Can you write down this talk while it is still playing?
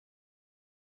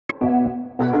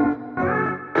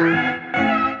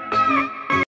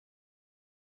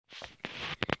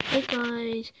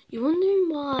guys, you're wondering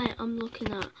why I'm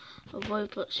looking at a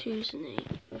Roblox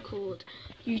username called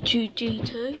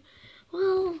YouTube2.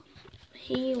 Well,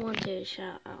 he wanted a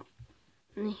shout out,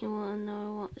 and he want to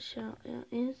know what the shout out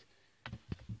is.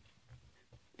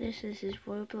 This is his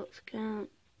Roblox account.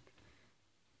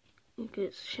 You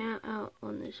get shout out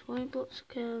on this Roblox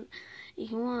account.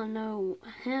 If you want to know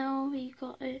how he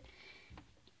got it,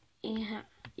 you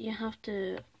have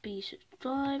to be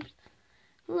subscribed,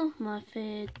 love my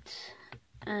vids,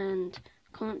 and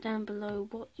comment down below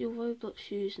what your Roblox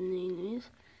username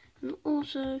is, and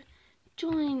also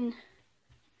join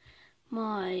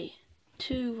my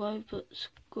 2 Roblox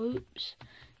groups,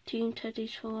 Team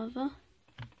Teddy's Forever,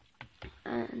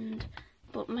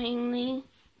 but mainly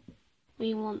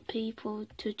we want people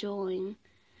to join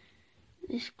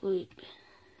this group,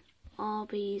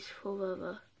 RB's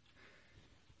Forever.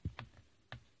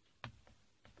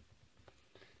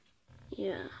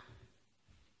 Yeah.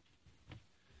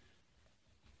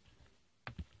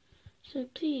 So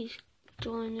please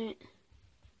join it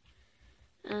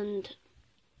and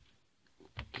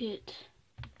get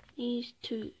this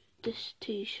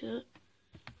t-shirt.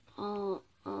 I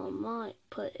might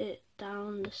put it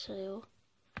down the sale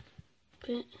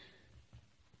bit.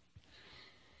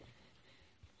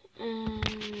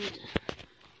 And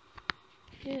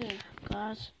yeah,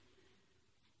 guys.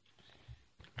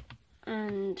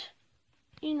 And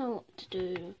you know what to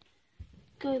do.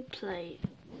 Go play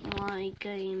my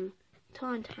game,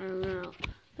 Time to Hang Out.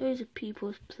 Loads of people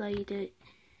have played it.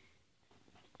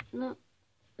 Look,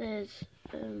 there's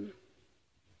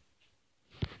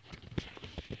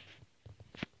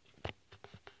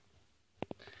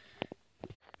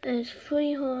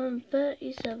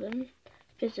 337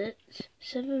 visits,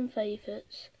 7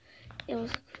 favourites. It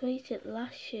was created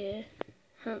last year,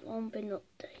 hasn't been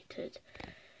updated.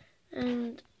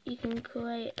 And you can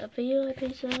create a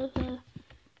VIP server.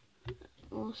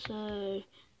 Also,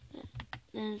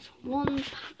 there's one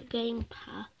game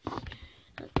pass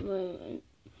at the moment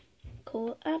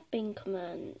called admin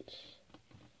commands.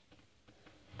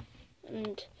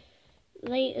 And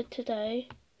later today,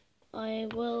 I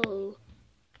will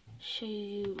show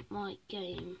you my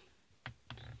game.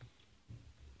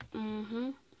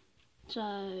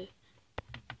 So,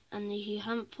 and if you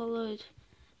haven't followed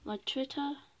my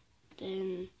Twitter,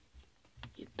 then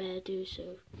you better do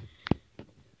so.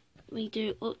 We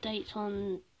do updates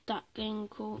on that game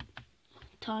called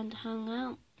Time to Hang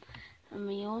Out, and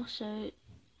we also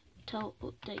tell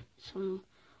updates on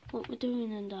what we're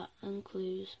doing, and that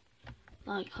includes,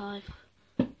 like, I've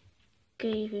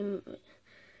gave him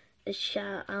a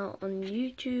shout out on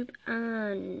YouTube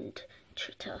and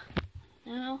Twitter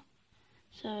now.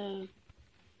 So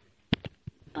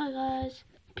bye guys,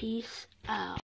 peace out.